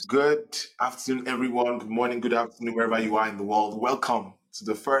Good afternoon, everyone. Good morning, good afternoon, wherever you are in the world. Welcome to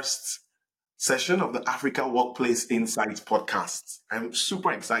the first session of the Africa Workplace Insights podcast. I'm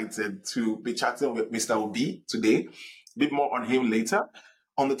super excited to be chatting with Mr. Obi today. A bit more on him later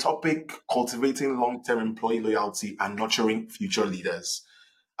on the topic cultivating long-term employee loyalty and nurturing future leaders.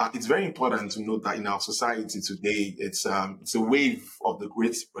 It's very important to note that in our society today, it's a wave of the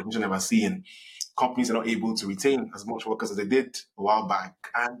great resignation that we're seeing. Companies are not able to retain as much workers as they did a while back.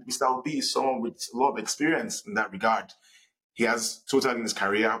 And Mr. Obi is someone with a lot of experience in that regard. He has total in his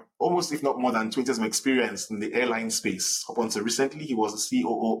career, almost if not more than 20 years of experience in the airline space. Up until recently, he was the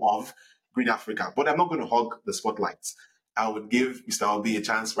COO of Green Africa. But I'm not going to hog the spotlight. I would give Mr. Obi a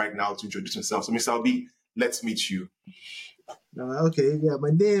chance right now to introduce himself. So, Mr. Obi, let's meet you. My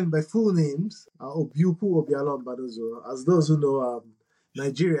full name's Obiukwu Obialo Mbanuzo. As those who know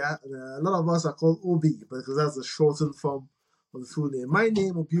Nigeria, a lot of us are called Obi because that's the shortened form of the full name. My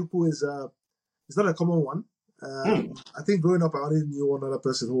name, Obiukwu, is it's not a common one. I think growing up, I only knew one other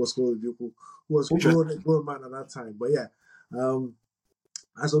person who was called Obiukwu, who was a grown man at that time. But yeah,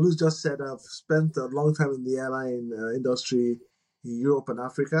 as Olu just said, I've spent a long time in the airline industry in Europe and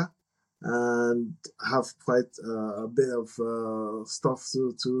Africa, and have quite a bit of stuff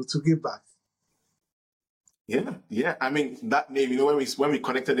to give back. Yeah. I mean, that name, when we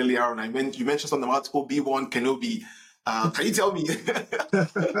connected earlier on, you mentioned something about Obi-Wan Kenobi. Can you tell me, are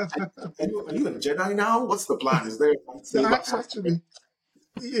you a Jedi now? What's the plan? Is there actually,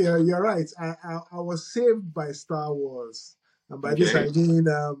 yeah, you're right. I was saved by Star Wars, and by this I mean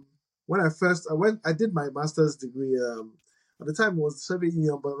when I did my master's degree. At the time it was the Soviet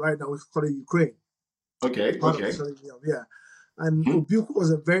Union, but right now we call it Ukraine. Okay. Yeah. And Obiukwu was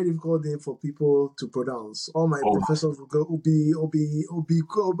a very difficult name for people to pronounce. All my professors would go Obi.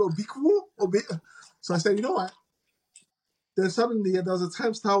 So I said, you know what? Then suddenly there was a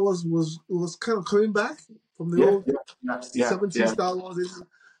time Star Wars was kind of coming back from the old 70s Star Wars.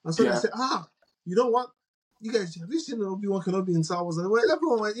 And so I said, you know what? You guys, have you seen Obi-Wan Kenobi in Star Wars? And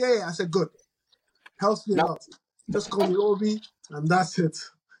everyone went, yeah. I said, good. Helps me a lot. Just call me Obi, and that's it.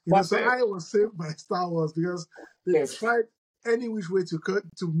 So I was saved by Star Wars because they tried any which way to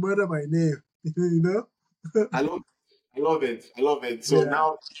murder my name. I love it. So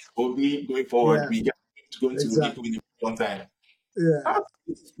now Obi going forward, we get to go into Obi one time. Yeah.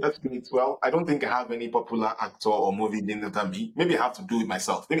 That's great. Well, I don't think I have any popular actor or movie named after me. Maybe I have to do it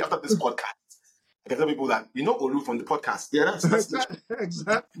myself. Maybe after this podcast, I can tell people that Olu from the podcast. Yeah, that's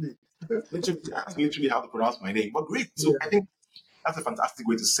exactly. That's literally how to pronounce my name. But great. So I think that's a fantastic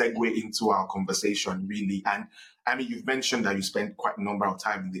way to segue into our conversation, really. And I mean, you've mentioned that you spent quite a number of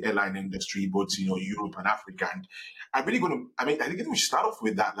time in the airline industry, both Europe and Africa. And I think we should start off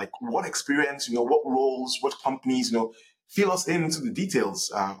with that. Like, what experience, what roles, what companies, fill us into the details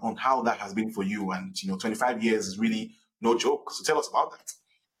on how that has been for you. And 25 years is really no joke. So tell us about that.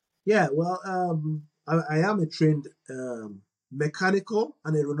 Yeah, well, I am a trained mechanical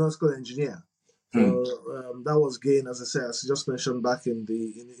and aeronautical engineer. So that was gained, as I just mentioned, back in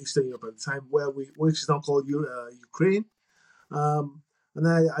Eastern Europe at the time, which is now called Ukraine. And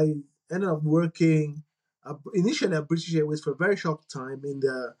I ended up working initially at British Airways for a very short time in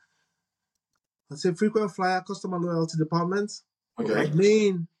the, let's say, frequent flyer customer loyalty department. Okay. My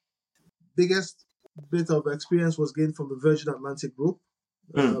main biggest bit of experience was gained from the Virgin Atlantic Group.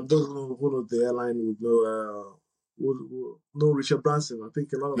 Those who know the airline would know Richard Branson. I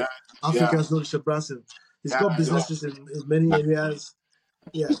think a lot of Africans know Richard Branson. He's got businesses in many areas.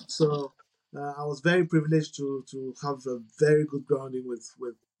 Yeah, so I was very privileged to have a very good grounding with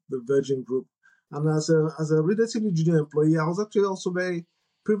the Virgin Group. And as a relatively junior employee, I was actually also very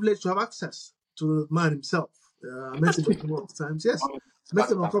privileged to have access to the man himself. I met him a couple of times. Yes,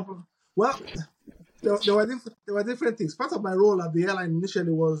 met him a couple. Well, there were different things. Part of my role at the airline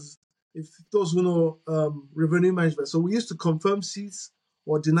initially was, if those who know, revenue management. So we used to confirm seats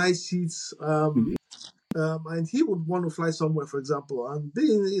or deny seats, and he would want to fly somewhere, for example. And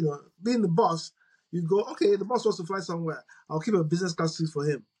being the boss, you go, okay, the boss wants to fly somewhere. I'll keep a business class seat for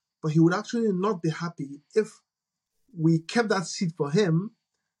him. But he would actually not be happy if we kept that seat for him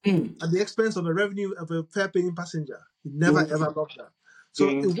at the expense of a fare-paying passenger. He never ever loved that. So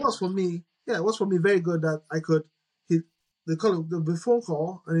it was for me. Yeah, it was for me very good that I could. They call it the phone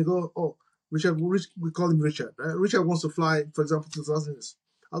call, and they go, "Oh, Richard." We call him Richard. Right? Richard wants to fly, for example, to Los Angeles.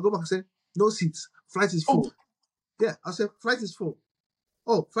 I'll go back and say, "No seats. Flight is full." Yeah, I'll say, "Flight is full."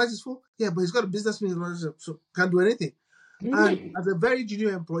 Oh, flight is full. Yeah, but he's got a business meeting, so can't do anything. And as a very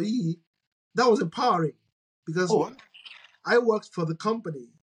junior employee, that was empowering because I worked for the company,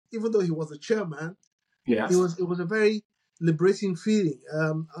 even though he was the chairman. Yes. It was a very liberating feeling.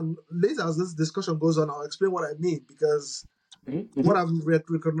 And later, as this discussion goes on, I'll explain what I mean, because what I've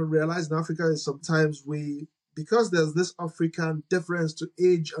realized in Africa is sometimes because there's this African difference to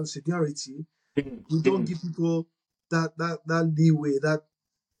age and seniority, we don't give people that leeway, that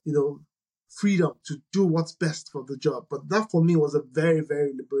freedom to do what's best for the job. But that for me was a very,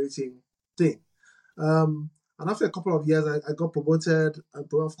 very liberating thing. And after a couple of years, I got promoted.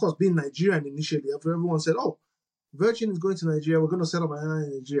 But of course, being Nigerian initially, everyone said, "Oh, Virgin is going to Nigeria. We're going to set up an airline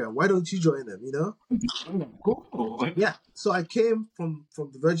in Nigeria. Why don't you join them?" Cool. Yeah. So I came from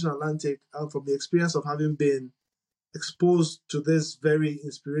the Virgin Atlantic, and from the experience of having been exposed to this very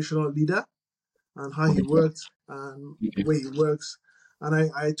inspirational leader and how he worked and the way he works.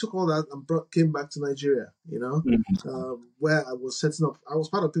 And I took all that and came back to Nigeria, where I was setting up. I was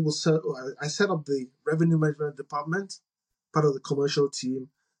part of I set up the revenue management department, part of the commercial team,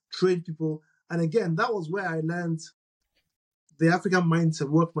 trained people. And again, that was where I learned the African mindset,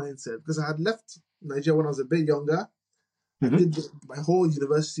 work mindset, because I had left Nigeria when I was a bit younger. I did my whole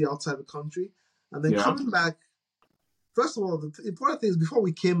university outside the country. And then coming back, first of all, the important thing is before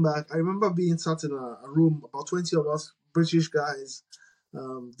we came back, I remember being sat in a room, about 20 of us, British guys,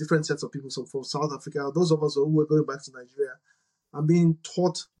 different sets of people from South Africa, those of us who were going back to Nigeria, and being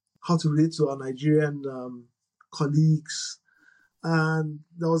taught how to relate to our Nigerian colleagues. And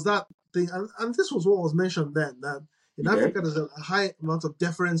there was that thing, and this was what was mentioned then, that in Africa there's a high amount of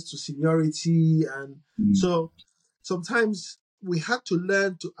deference to seniority, and so sometimes we had to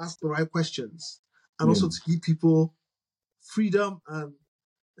learn to ask the right questions and also to give people freedom and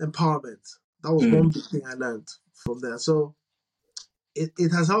empowerment. That was one big thing I learned from there. So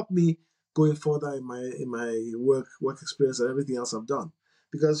it has helped me going further in my work experience and everything else I've done,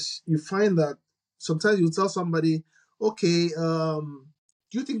 because you find that sometimes you tell somebody, okay,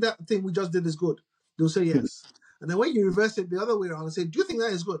 do you think that thing we just did is good? They'll say yes. And then when you reverse it the other way around and say, do you think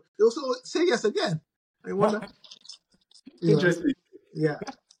that is good? They'll also say yes again. I wonder. Interesting. Yeah.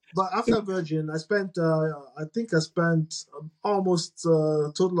 But after Virgin, I spent, almost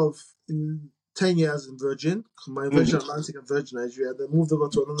a total of 10 years in Virgin, my Virgin Atlantic and Virgin Nigeria, then moved over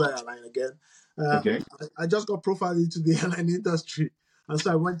to another airline again. I just got profiled into the airline industry. And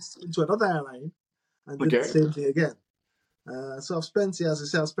so I went into another airline and did the same thing again. So I've spent, as I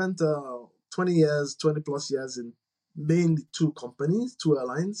said, 20 plus years in mainly two companies, two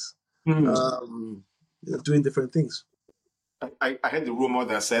airlines, doing different things. I heard the rumor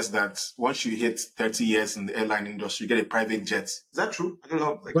that says that once you hit 30 years in the airline industry, you get a private jet. Is that true? I don't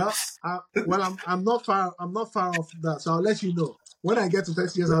know. I'm not far off that, so I'll let you know. When I get to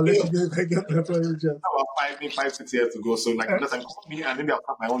 30 years, I'll let you know if I get my private jet. About 6 years to go. So unless I'm me and maybe I'll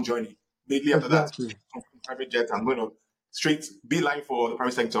start my own journey. Immediately after that, Exactly. private jet, I'm going to straight beeline for the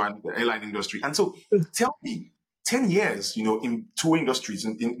private sector and the airline industry. And so tell me, 10 years, in two industries,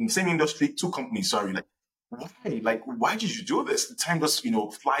 in the same industry, two companies, sorry, why did you do this? The time just,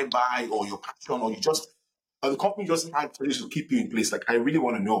 fly by, or your passion, or the company just had to keep you in place. I really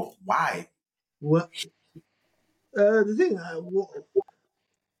want to know why. Well, the thing,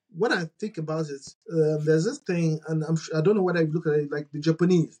 when I think about it, there's this thing, and I don't know whether you look at it like the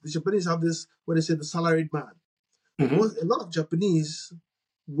Japanese. The Japanese have this, what they say, the salaried man. A lot of Japanese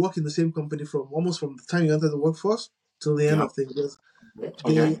work in the same company from the time you enter the workforce till the end of things.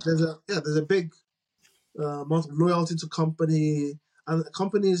 There's a big amount of loyalty to company, and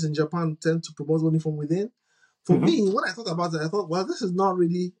companies in Japan tend to promote only from within. For me, when I thought about it, I thought, well, this is not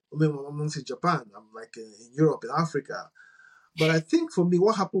really. I mean, I'm not in Japan. I'm like in Europe, in Africa. But I think for me,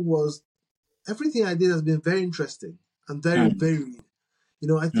 what happened was everything I did has been very interesting and very varied.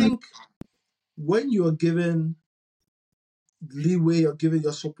 I think when you're given leeway,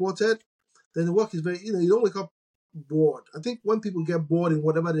 you're supported, then the work is very. You don't wake up bored. I think when people get bored in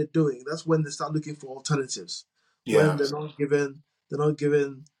whatever they're doing, that's when they start looking for alternatives. When they're not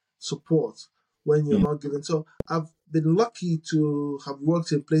given support. When you're not given. So I've been lucky to have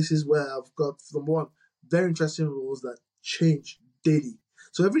worked in places where I've got, number one, very interesting roles that change daily.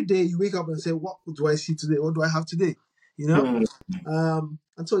 So every day you wake up and say, what do I see today? What do I have today? And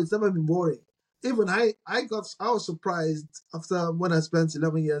so it's never been boring. Even I was surprised after when I spent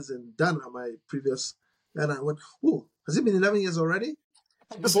 11 years in Ghana, my previous, and I went, oh, has it been 11 years already?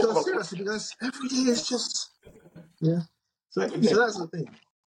 Because seriously, because every day is just, yeah. So that's the thing.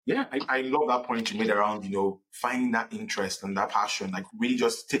 Yeah, I love that point you made around, finding that interest and that passion, really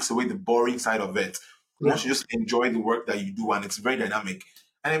just takes away the boring side of it. Once you just enjoy the work that you do, and it's very dynamic.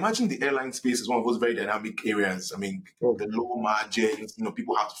 And I imagine the airline space is one of those very dynamic areas. I mean, the low margins,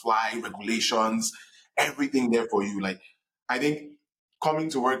 people have to fly, regulations, everything there for you. I think coming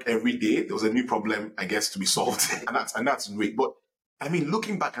to work every day, there was a new problem, I guess, to be solved, and that's great. But I mean,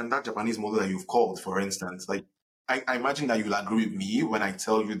 looking back on that Japanese model that you've called, for instance, like I imagine that you'll agree with me when I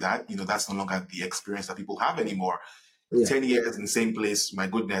tell you that that's no longer the experience that people have anymore. Yeah. 10 years in the same place, my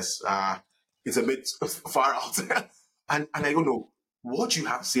goodness, it's a bit far out. And I don't know what you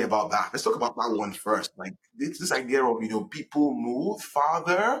have to say about that. Let's talk about that one first. Like this idea of people move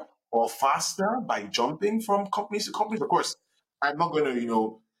farther or faster by jumping from companies to companies. Of course, I'm not going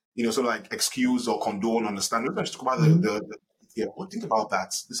to sort of like excuse or condone, understand. We're going to talk about Mhm. the yeah. What think about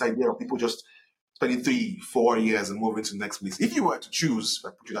that? This idea of people just spending 3-4 years and moving to the next place. If you were to choose, if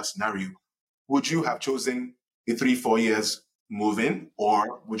I put you that scenario, would you have chosen the 3-4 years moving,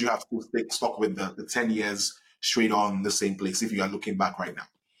 or would you have to stay stuck with the 10 years straight on the same place if you are looking back right now?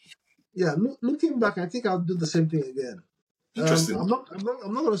 Yeah, looking back, I think I'll do the same thing again. Interesting. I'm not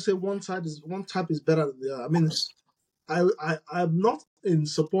going to say one type is better than the other. I mean, I'm not in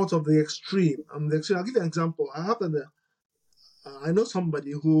support of the extreme. I'm the extreme. I'll give you an example. I know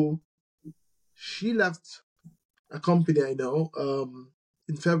somebody who she left a company I know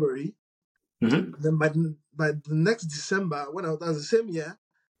in February. Mm-hmm. Then by the next December, that was the same year,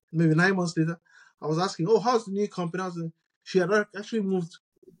 maybe 9 months later, I was asking, "Oh, how's the new company?" She had actually moved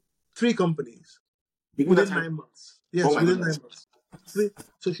 3 companies Within that within time, 9 months. oh Yes, my within goodness. 9 months.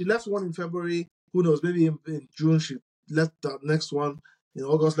 So she left one in February. Who knows? Maybe in June she left that next one. In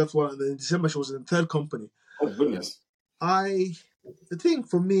August left one, and then in December she was in the third company. Oh my goodness. The thing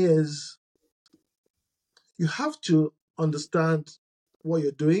for me is you have to understand what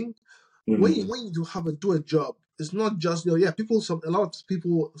you're doing. Mm-hmm. When you do a job, it's not just a lot of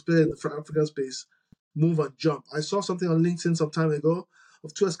people, especially in the African space, move and jump. I saw something on LinkedIn some time ago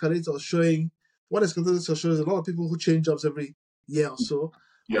of two escalators showing one escalator shows a lot of people who change jobs every year or so,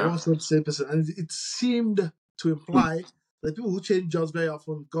 and Yeah. one showed the same person, and it seemed to imply that people who change jobs very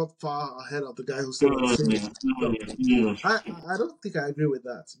often got far ahead of the guy who stayed on the same job. I don't think I agree with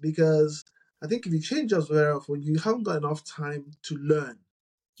that, because I think if you change jobs very often, you haven't got enough time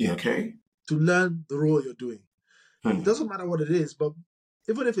Yeah. Okay. to learn the role you're doing. It Hmm. doesn't matter what it is, but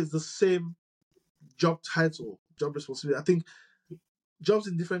even if it's the same job title, job responsibility, I think jobs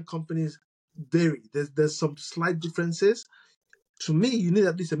in different companies vary. There's some slight differences. To me, you need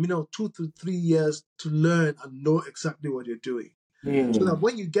at least a minimum of 2 to 3 years to learn and know exactly what you're doing. So that Hmm.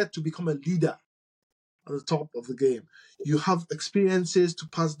 when you get to become a leader at the top of the game, you have experiences to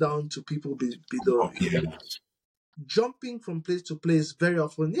pass down to people below Oh, you. yeah. Jumping from place to place very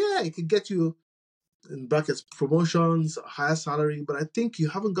often, it can get you in brackets promotions, higher salary, but I think you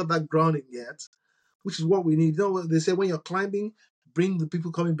haven't got that grounding yet, which is what we need. You know what they say, when you're climbing, bring the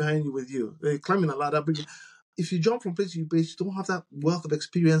people coming behind you with you. You're climbing a ladder. If you jump from place to place, you don't have that wealth of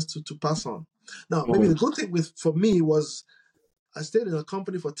experience to pass on. Now, maybe Oh, the good thing for me was I stayed in a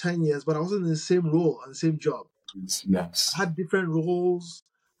company for 10 years, but I wasn't in the same role and the same job. I yes. had different roles.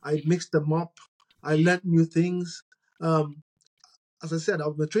 I mixed them up. I learned new things. Um, as I said,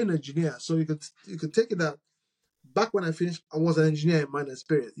 I'm a trained engineer, so you could take it that back when I finished, I was an engineer in mind and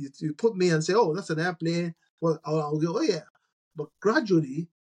spirit. You put me and say, "Oh, that's an airplane." Well, I'll go, "Oh yeah," but gradually,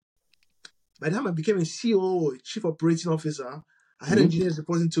 by the time I became a COO, a chief operating officer, I had Mm-hmm. engineers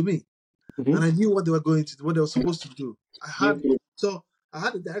reporting to me, and Mm-hmm. I knew what they were going to do, what they were supposed to do. I had Mm-hmm. so I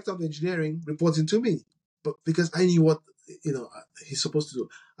had the director of engineering reporting to me, but because I knew what he's supposed to do,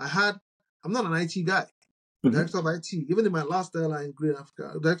 I'm not an IT guy. Director of IT, even in my last airline, Green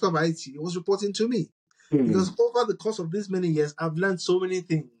Africa, director of IT was reporting to me. Because Mm-hmm. over the course of these many years, I've learned so many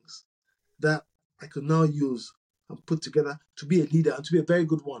things that I could now use and put together to be a leader and to be a very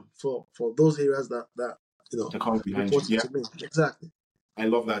good one for those areas that The comes behind you. reported Yeah. to me. Exactly. I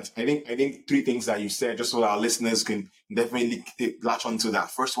love that. I think three things that you said, just so that our listeners can definitely latch onto that.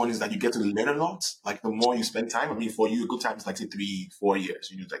 First one is that you get to learn a lot. Like the more you spend time, I mean, for you, a good time is like say 3-4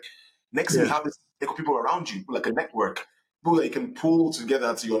 years. Like next thing you Yeah. have is like people around you, like a network, people that you can pull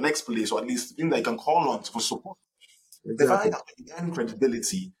together to your next place, or at least that you can call on for support. The fact Exactly. that you gain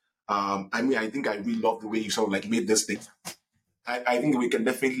credibility. I mean, I think I really love the way you sort of like made this thing. I think we can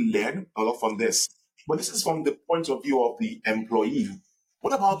definitely learn a lot from this. But this is from the point of view of the employee.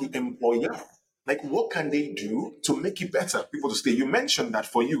 What about the employer? Like, what can they do to make it better, people to stay? You mentioned that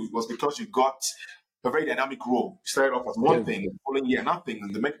for you, it was because you got a very dynamic role. You started off as one Yeah. thing, the following year, nothing,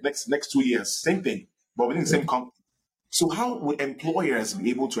 and the next 2 years, same thing, but within the same company. So, how would employers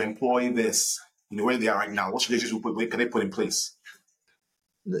be able to employ this, where they are right now? What strategies can they put in place?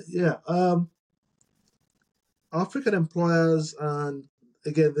 Yeah. African employers, and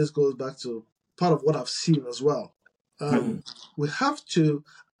again, this goes back to part of what I've seen as well. Hmm. We have to,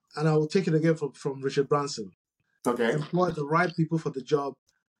 and I will take it again from Richard Branson. Okay. Employ the right people for the job,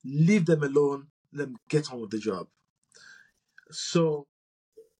 leave them alone, let them get on with the job. So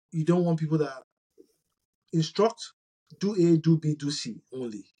you don't want people that instruct, do A, do B, do C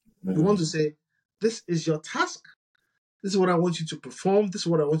only. You want to say, this is your task. This is what I want you to perform. This is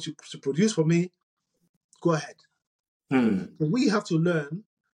what I want you to produce for me. Go ahead. But we have to learn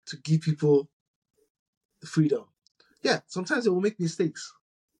to give people the freedom. Yeah, sometimes they will make mistakes,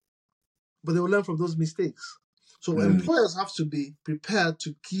 but they will learn from those mistakes. So employers have to be prepared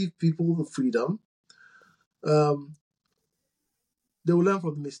to give people the freedom. They will learn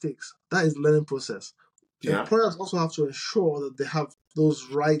from the mistakes. That is the learning process. Yeah. Employers also have to ensure that they have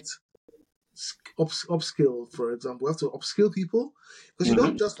those right upskill, for example. We have to upskill people, because you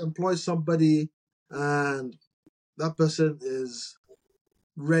don't just employ somebody and that person is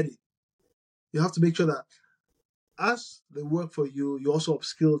ready. You have to make sure that as they work for you, you also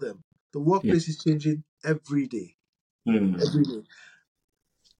upskill them. The Yeah. workplace is changing every day. Every day.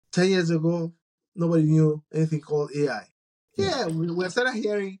 10 years ago, nobody knew anything called AI. Yeah, we started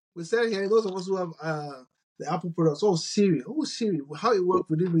hearing those of us who have the Apple products. Oh, Siri. Oh, Siri. How it worked,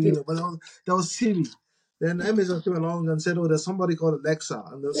 we didn't really know. But that was Siri. Then Amazon came along and said, oh, there's somebody called Alexa.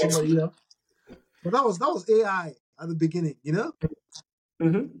 And there's somebody, But that was AI at the beginning,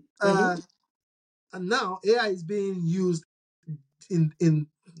 And now AI is being used in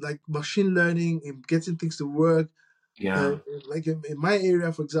like machine learning, in getting things to work. Yeah. Like in my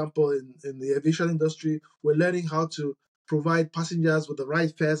area, for example, in the aviation industry, we're learning how to provide passengers with the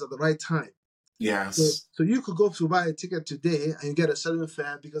right fares at the right time. Yes. So you could go to buy a ticket today and you get a certain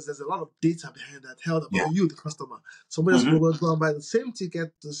fare because there's a lot of data behind that held about you, the customer. Somebody else will go and buy the same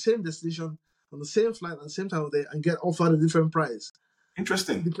ticket, the same destination, on the same flight at the same time of day and get offered a different price.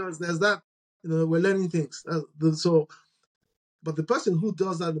 Interesting. Because there's that, we're learning things. But the person who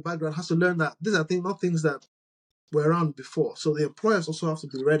does that in the background has to learn that these are things, not things that were around before. So the employers also have to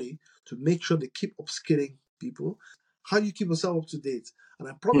be ready to make sure they keep upskilling people. How do you keep yourself up to date? And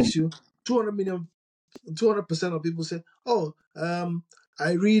I promise you, 200% of people say, "Oh,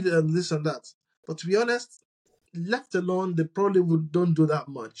 I read and this and that." But to be honest, left alone, they probably don't do that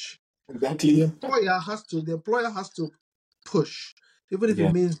much. Exactly. The employer has to push, even if it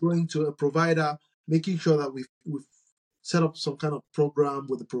Yeah. means going to a provider, making sure that we've set up some kind of program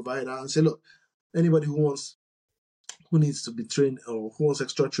with the provider and say, look, anybody who needs to be trained or who wants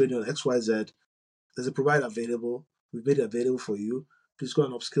extra training on XYZ, there's a provider available. We've made it available for you. Please go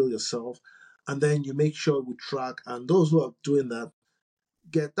and upskill yourself. And then you make sure we track. And those who are doing that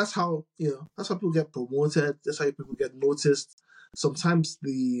that's how people get promoted. That's how people get noticed. Sometimes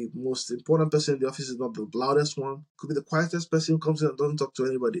the most important person in the office is not the loudest one. Could be the quietest person who comes in and doesn't talk to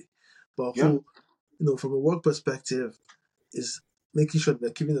anybody. But who, from a work perspective, is making sure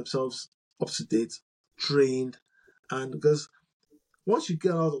they're keeping themselves up to date, trained, and because once you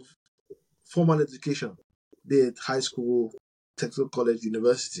get out of formal education, be it high school, technical college,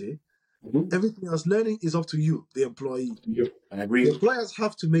 university, everything else learning is up to you, the employee. I agree. The employers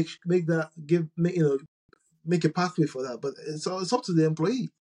have to make a pathway for that, but it's up to the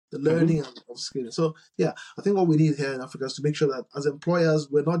employee, the learning and upskilling. So yeah, I think what we need here in Africa is to make sure that as employers,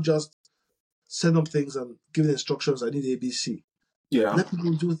 we're not just setting up things and giving instructions. I need ABC. Yeah. Let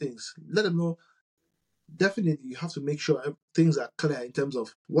people do things. Let them know. Definitely, you have to make sure things are clear in terms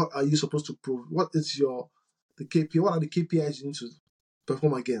of what are you supposed to prove. What is the KPI? What are the KPIs you need to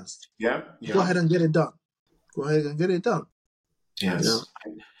perform against? Yeah. Go ahead and get it done. Go ahead and get it done. Yes.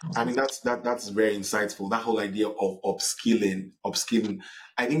 I mean that's very insightful. That whole idea of upskilling.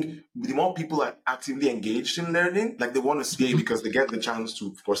 I think the more people are actively engaged in learning, like they want to stay because they get the chance to,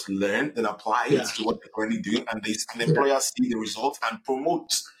 of course, learn, then apply it to what they're currently doing, and the employers see the results and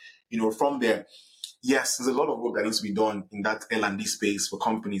promote, from there. Yes, there's a lot of work that needs to be done in that L&D space for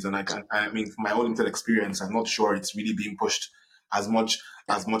companies, and I mean, from my own limited experience, I'm not sure it's really being pushed as much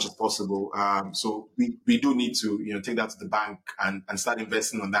as possible. So we do need to take that to the bank and start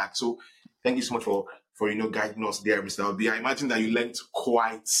investing on that. So thank you so much for guiding us there, Mr. Obi. I imagine that you learned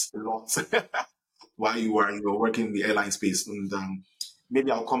quite a lot while you were working in the airline space, and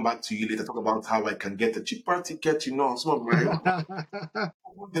maybe I'll come back to you later talk about how I can get a cheaper ticket. Some of my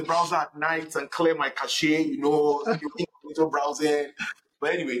open the browser at night and clear my cache. Incognito browsing.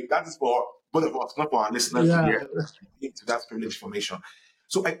 But anyway, that is for both of us, not for our listeners to hear into that privileged information.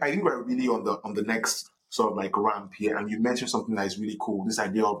 So I think we're really on the next sort of like ramp here, and you mentioned something that is really cool. This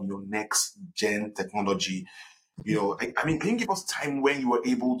idea of next gen technology. I mean, can you give us time when you were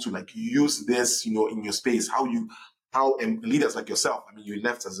able to like use this, in your space? How leaders like yourself. I mean, you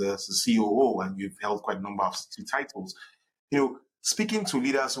left as a COO and you've held quite a number of titles. speaking to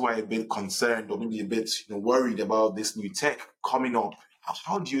leaders who are a bit concerned or maybe a bit worried about this new tech coming up,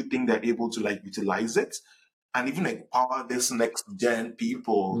 how do you think they're able to like utilize it and even empower this next gen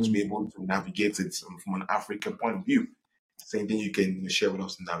people to be able to navigate it from an African point of view? Same thing you can share with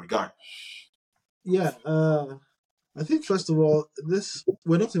us in that regard. Yeah, I think first of all,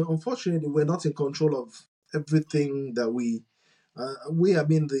 unfortunately we're not in control of everything that I mean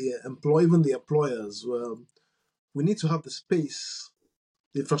even the employers. We need to have the space,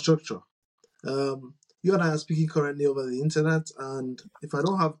 the infrastructure. You and I are speaking currently over the internet, and if I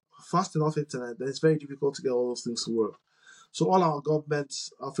don't have fast enough internet, then it's very difficult to get all those things to work. So all our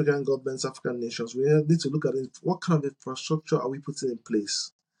governments, African nations, we need to look at it. What kind of infrastructure are we putting in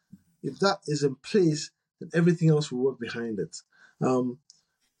place? If that is in place, then everything else will work behind it.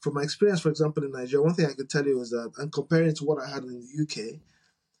 From my experience, for example, in Nigeria, one thing I can tell you is that, and comparing it to what I had in the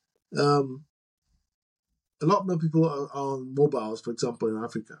UK, um, a lot more people are on mobiles, for example, in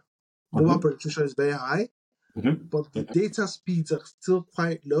Africa. Mobile Mm-hmm. penetration is very high, Mm-hmm. but the data speeds are still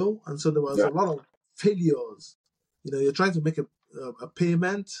quite low, and so there was Yeah. a lot of failures. You're trying to make a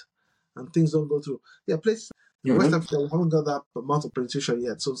payment, and things don't go through. Yeah, places in West Mm-hmm. Africa we haven't got that amount of penetration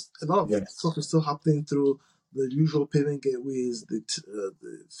yet, so a lot of Yes. stuff is still happening through the usual payment gateways, the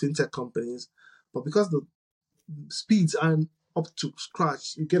fintech companies, but because the speeds aren't up to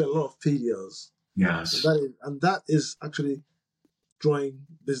scratch, you get a lot of failures, and Yes. that is actually drawing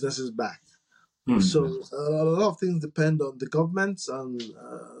businesses back. So Mm-hmm. a lot of things depend on the governments and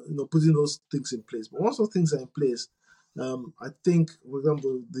putting those things in place. But once those things are in place, I think, for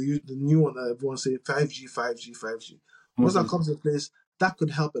example, the new one that everyone's saying 5G, 5G, 5G. Once that Mm-hmm. comes in place, that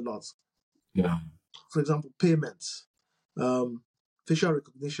could help a lot. Yeah. For example, payments, um, facial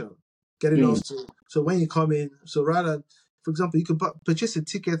recognition, getting Mm. us to. So when you come in, so rather, for example, you can purchase a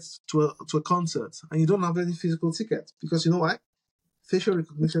ticket to a concert and you don't have any physical ticket because you know why? Facial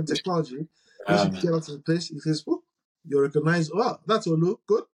recognition technology, once you Um, get out to the place, it says, oh, you recognize, oh, that's Olu,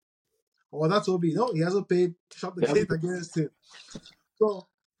 good. Or that's Obi. No, he hasn't paid, shut the yeah. gate against him. So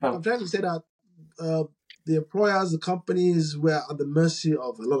I'm trying to say that uh, the employers, the companies were at the mercy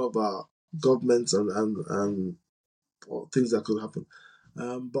of a lot of governments and or things that could happen.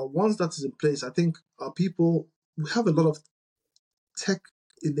 But once that is in place, I think our people, we have a lot of tech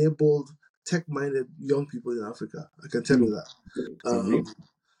enabled, tech minded young people in Africa. I can tell you Mm. that. Agree.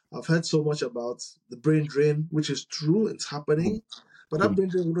 I've heard so much about the brain drain, which is true, it's happening. But that Mm. brain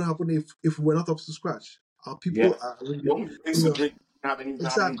drain wouldn't happen if we're not up to scratch. Our Yeah. people are You really, want things you to know, drink, not having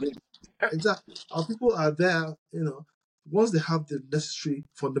exactly, drink. exactly. Our people are there, once they have the necessary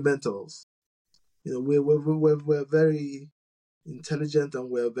fundamentals. We're very intelligent and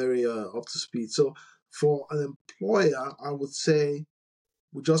we're very up to speed. So for an employer, I would say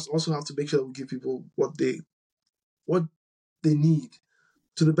we just also have to make sure that we give people what they need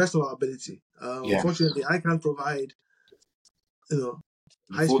to the best of our ability. Yeah. Unfortunately, I can't provide you know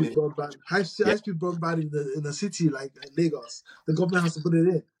The full in. Yeah. high speed broadband in a city like Lagos. The government has to put it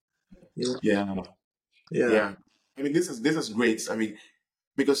in. Yeah, Yeah. yeah, Yeah. I mean, this is great. I mean,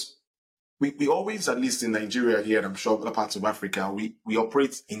 because we always, at least in Nigeria here, and I'm sure other parts of Africa, we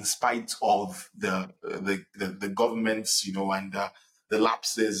operate in spite of the governments, and the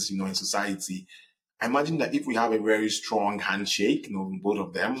lapses, in society. I imagine that if we have a very strong handshake, both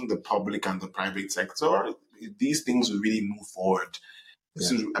of them, the public and the private sector, these things will really move forward. yeah.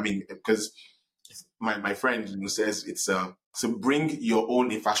 So, I mean, because my friend says it's a bring your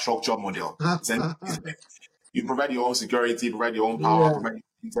own infrastructure model. You provide your own security, you provide your own power, Yeah. provide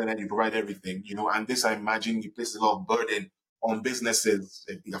internet, you provide everything, and this, I imagine, you place a lot of burden on businesses.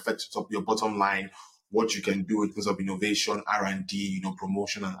 It affects your bottom line, what you can do in terms of innovation, R&D,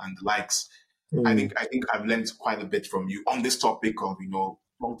 promotion and the likes. I Mm, think I think I've learned quite a bit from you on this topic of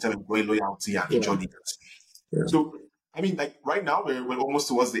long-term employee loyalty and yeah, future leaders. yeah. So, I mean, like right now, we're almost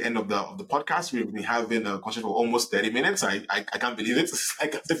towards the end of the podcast. We've been having a conversation for almost 30 minutes. I can't believe it. It's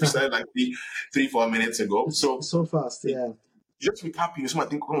like as if we started like 4 minutes ago. It's So, so fast. Yeah, just recapping, so I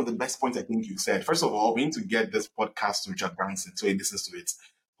think one of the best points I think you said. First of all, we need to get this podcast to Richard Branson so he listens to it.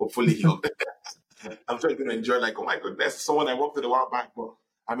 Hopefully, he'll. I'm sure he's going to enjoy. Like, oh my goodness, someone I worked with a while back. But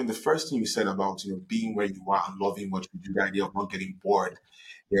I mean, the first thing you said about being where you are and loving what you do, the idea of not getting bored,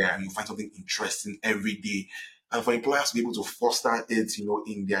 yeah, and you find something interesting every day. And for employers to be able to foster it,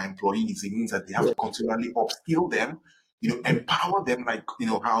 in their employees, it means that they have yeah, to continually upskill them, empower them, like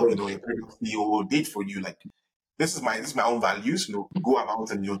how yeah. a previous CEO did for you. Like, this is my own values, go about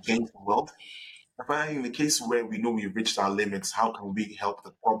and change the world. But in the case where we know we've reached our limits, how can we help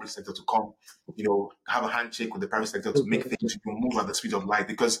the public sector to come, have a handshake with the private sector to make things move at the speed of light?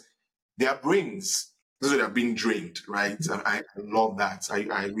 Because their brains, This is they're being drained, right? I love that.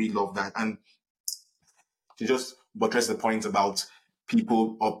 I really love that. And to just buttress the point about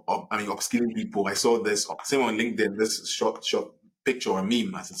people upskilling people. I saw this same on LinkedIn, this short picture or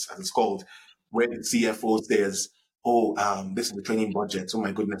meme as it's called, where the CFO says, "Oh, this is the training budget. Oh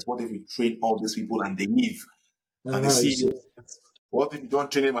my goodness, what if we train all these people and they leave?" And the Nice. CEO, "What if you don't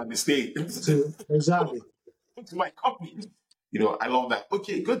train them and they stay?" So, exactly. To my company. I love that.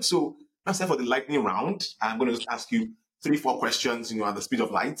 Okay, good. So that's it for the lightning round. I'm going to just ask you 3, 4 questions, at the speed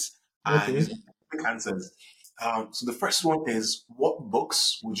of light, and Okay. quick answers. So the first one is, what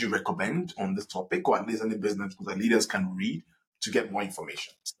books would you recommend on this topic, or at least any business books that leaders can read to get more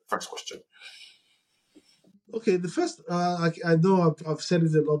information? That's the first question. Okay, the first, I know I've said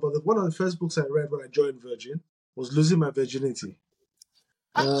it a lot, but one of the first books I read when I joined Virgin was Losing My Virginity.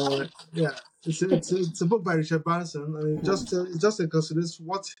 Yeah, it's a book by Richard Branson, and it just considers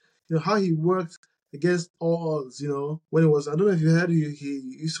how he worked against all odds. When it was, I don't know if you heard, he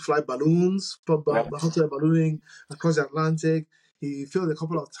used to fly balloons from Yeah. hot air ballooning across the Atlantic. He failed a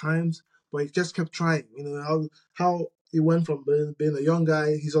couple of times, but he just kept trying. How he went from being a young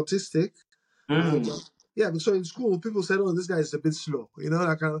guy. He's autistic. Mm. Yeah, so in school, people said, "Oh, this guy is a bit slow,"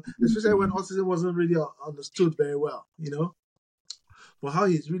 that kind of, especially when autism wasn't really understood very well. But how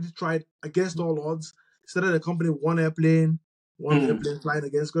he's really tried against all odds. He started a company with one Mm. airplane flying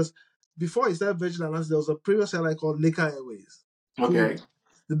against. Because before he started Virgin Atlantic, there was a previous airline called Laker Airways, who Okay.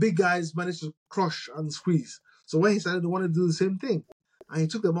 the big guys managed to crush and squeeze. So when he started, they wanted to do the same thing. And he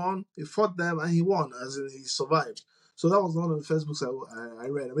took them on, he fought them, and he won, as in he survived. So that was one of the first books I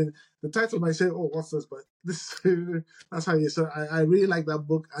read. I mean, the title might say, "Oh, what's this?" But this that's how you say. I really like that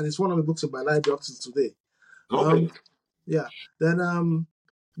book, and it's one of the books in my library up to today. Lovely. Yeah. Then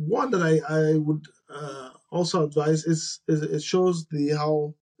one that I would also advise is it shows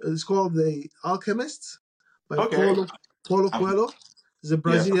how it's called The Alchemist by Okay. Paulo Um, Coelho. He's a yeah.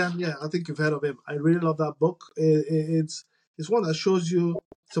 Brazilian. Yeah, I think you've heard of him. I really love that book. It's one that shows you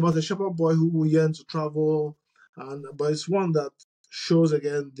it's about a shepherd boy who yearns to travel, but it's one that shows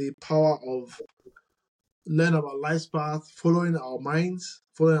again the power of learn about life's path, following our minds,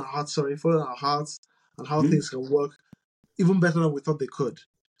 following our hearts, and how Mm-hmm. things can work even better than we thought they could.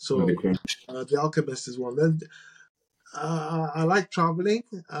 So, Okay. The Alchemist is one. Then I like traveling,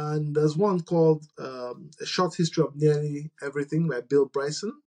 and there's one called A Short History of Nearly Everything by Bill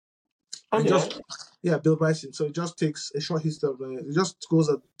Bryson. And Okay. Bill Bryson. So it just takes a short history of it just goes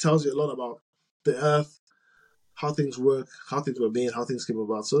and tells you a lot about the Earth, how things work, how things were made, how things came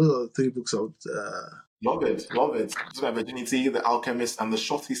about. So those are the 3 books I would. Love it. Love it. So my virginity, the alchemist, and the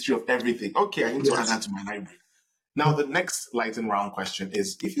short history of everything. Okay, I need to add Yes. that to my library. Now, the next lightning round question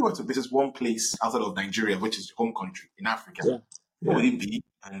is, if you were to visit one place outside of Nigeria, which is your home country in Africa, Yeah. what would Yeah. it be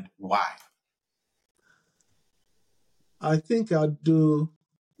and why? I think I'd do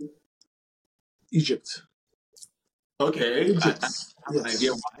Egypt. Okay, I Egypt. have an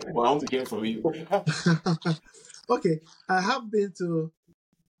idea Yes. why, but I want to hear from you. Okay. I have been to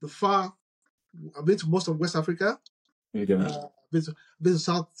the far I've been to most of West Africa. Okay. Been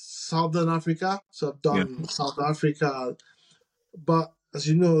to Southern Africa, so I've Yeah. done South Africa. But as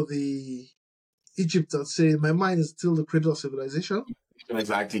you know, the Egypt, I'd say, my mind is still the cradle of civilization,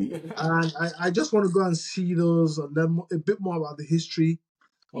 Exactly. and I just want to go and see those and learn a bit more about the history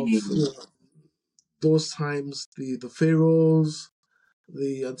of Mm. those times, the pharaohs,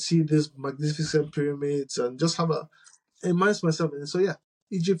 and see these magnificent pyramids, and just have a immerse myself in it. So yeah,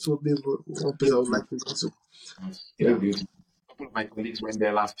 Egypt would be one place I would like to go to. Very Yeah. beautiful. A couple of my colleagues went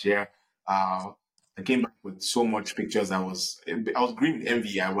there last year. I came back with so much pictures. I was green with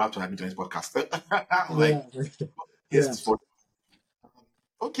envy. I will have to admit to this podcast. I'm like, Yeah. yes, Yeah. it's for.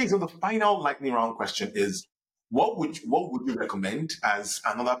 Okay, so the final lightning round question is, what would you recommend as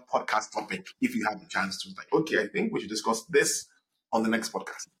another podcast topic if you had the chance to? Like, okay, I think we should discuss this on the next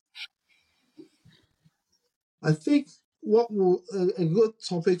podcast. I think what will a good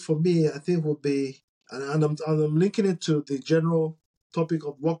topic for me, I think, would be, and I'm linking it to the general topic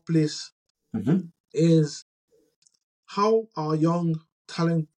of workplace, Mm-hmm. is how our young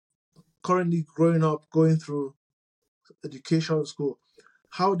talent currently growing up, going through education school,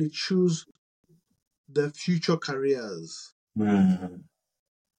 how they choose their future careers. Mm-hmm.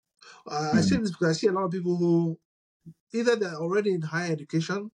 I say this because I see a lot of people who either they're already in higher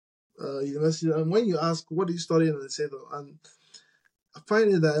education, university, and when you ask what are you studying, and they say that, and I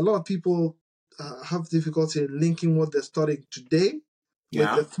find it that a lot of people have difficulty in linking what they're studying today with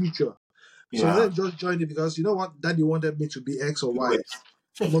the Yeah, future. So yeah. then just join it because you know what, Daddy wanted me to be X or Do Y.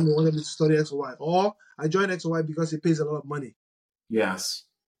 it. Mommy wanted me to study X or Y. Or I joined X or Y because it pays a lot of money. Yes.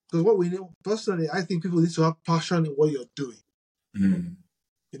 because what we need, personally, I think people need to have passion in what you're doing. Mm.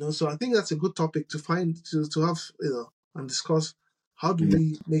 So I think that's a good topic to have, and discuss. How do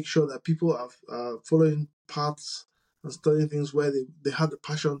we make sure that people are following paths and studying things where they have the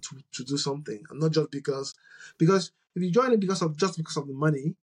passion to do something, and not just because if you join it because of the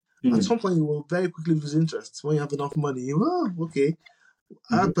money, at some point you will very quickly lose interest. When you have enough money, okay.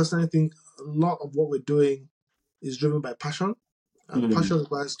 I personally think a lot of what we're doing is driven by passion, and passion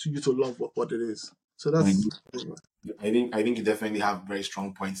requires you to love what it is. So that's. I think you definitely have very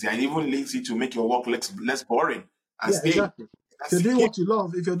strong points there, and even leads you to make your work less boring and Yeah, stay. exactly. If you're doing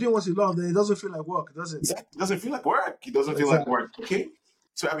what you love, then it doesn't feel like work, does it? Exactly. It doesn't feel like work. It doesn't feel like Exactly. work. Okay.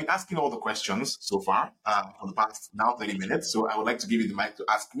 So I've been asking all the questions so far for the past now 30 minutes. So I would like to give you the mic to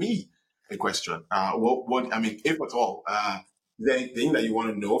ask me a question. What I mean, if at all, is there anything that you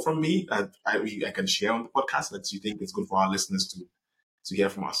want to know from me that I can share on the podcast that you think is good for our listeners to hear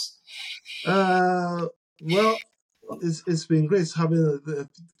from us? Well, it's been great having a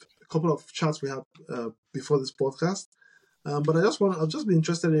couple of chats we had before this podcast. But I've just been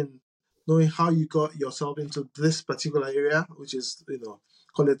interested in knowing how you got yourself into this particular area, which is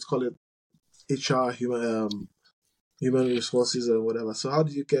call it HR, human resources or whatever. So how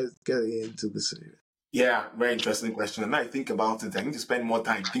did you get into this area? Yeah, very interesting question. And I think about it. I need to spend more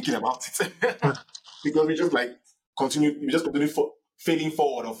time thinking about it because we just continue failing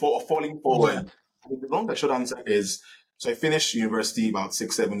forward or falling Yeah. forward. I mean, the long and short answer is, so I finished university about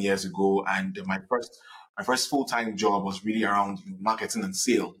 6, 7 years ago, and my first full time job was really around marketing and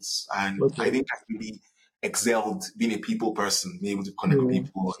sales. And I Okay. think I really excelled being a people person, being able to connect with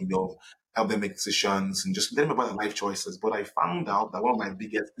people, help them make decisions and just let them about their life choices. But I found out that one of my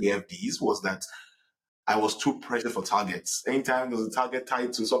biggest AFDs was that I was too pressured for targets. Anytime there was a target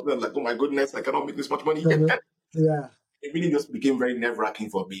tied to something, I'm like, oh my goodness, I cannot make this much money. Yeah. It really just became very nerve wracking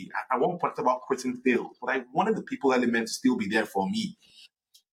for me. At one point, about quitting sales, but I wanted the people element to still be there for me.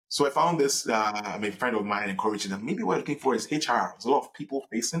 So I found this, a friend of mine encouraging them. Maybe what we're looking for is HR. There's a lot of people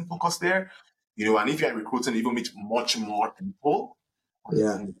facing focus there, and if you're recruiting, even meet much more people.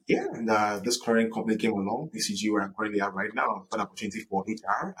 Yeah. And this current company came along, BCG, where I'm currently at right now, for an opportunity for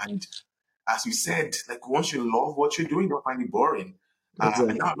HR. And as you said, like once you love what you're doing, you'll find it boring. And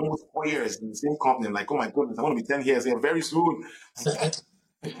Exactly. now I'm almost 4 years in the same company. I'm like, oh my goodness, I want to be 10 years here very soon.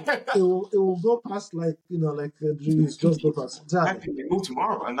 It will go past like a dream. It's just go past. Exactly. Actually, we move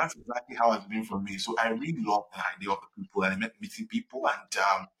tomorrow, and that's exactly how it's been for me. So I really love the idea of the people, and I met meeting people, and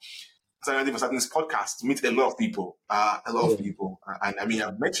as I was starting this podcast, to meet a lot of people, Yeah. and I mean,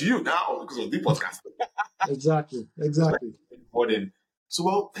 I've met you now because of the podcast. Exactly. It's like Exactly. important. So,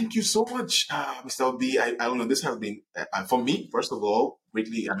 well, thank you so much, Mr. Obi. I don't know, this has been, for me, first of all,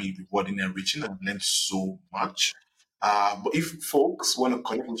 greatly, rewarding and enriching. I've learned so much. But if folks want to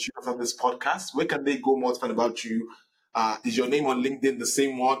connect with you after this podcast, where can they go more to find about you? Is your name on LinkedIn the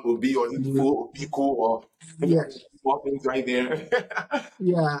same one, Obi, or Info, Obi Cool, or any Yeah. more things right there?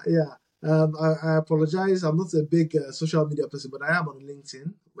 Yeah. I apologize. I'm not a big social media person, but I am on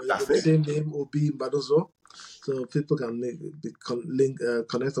LinkedIn with the Fantastic. same name, Obi Mbanuzo. So people can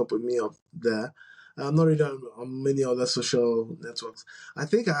connect up with me up there. I'm not really on many other social networks. I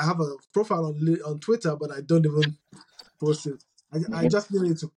think I have a profile on Twitter, but I don't even post it. I Mhm. just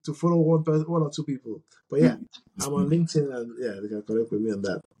need to follow one or two people. But yeah, I'm on LinkedIn, and yeah, they can connect with me on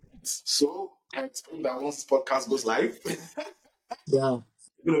that. So, I expect that once this podcast goes live, Yeah.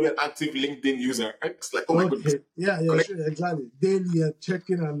 you're going to be an active LinkedIn user. It's like, oh my goodness, Okay. Yeah. connect. Sure. Exactly. Daily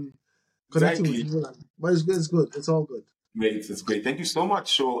checking and connecting with Exactly. people. But it's good. It's good. It's all good. Great, it's great. Thank you so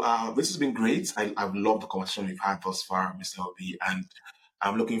much. So this has been great. I've loved the conversation we've had thus far, Mr. Obi, and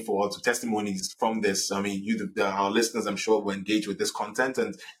I'm looking forward to testimonies from this. I mean, our listeners, I'm sure, will engage with this content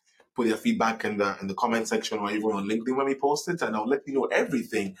and put their feedback in the comment section or even on LinkedIn when we post it, and I'll let you know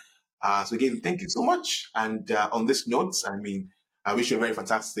everything. So again, thank you so much. And on this note, I wish you a very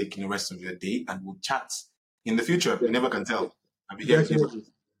fantastic rest of your day, and we'll chat in the future. Yeah. You never can tell. I'll be here with you. Definitely.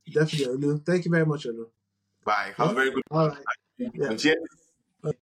 Definitely. Olu. Thank you very much, Olu. Bye. Have Yeah. a very good All right. one. Yeah. And cheers.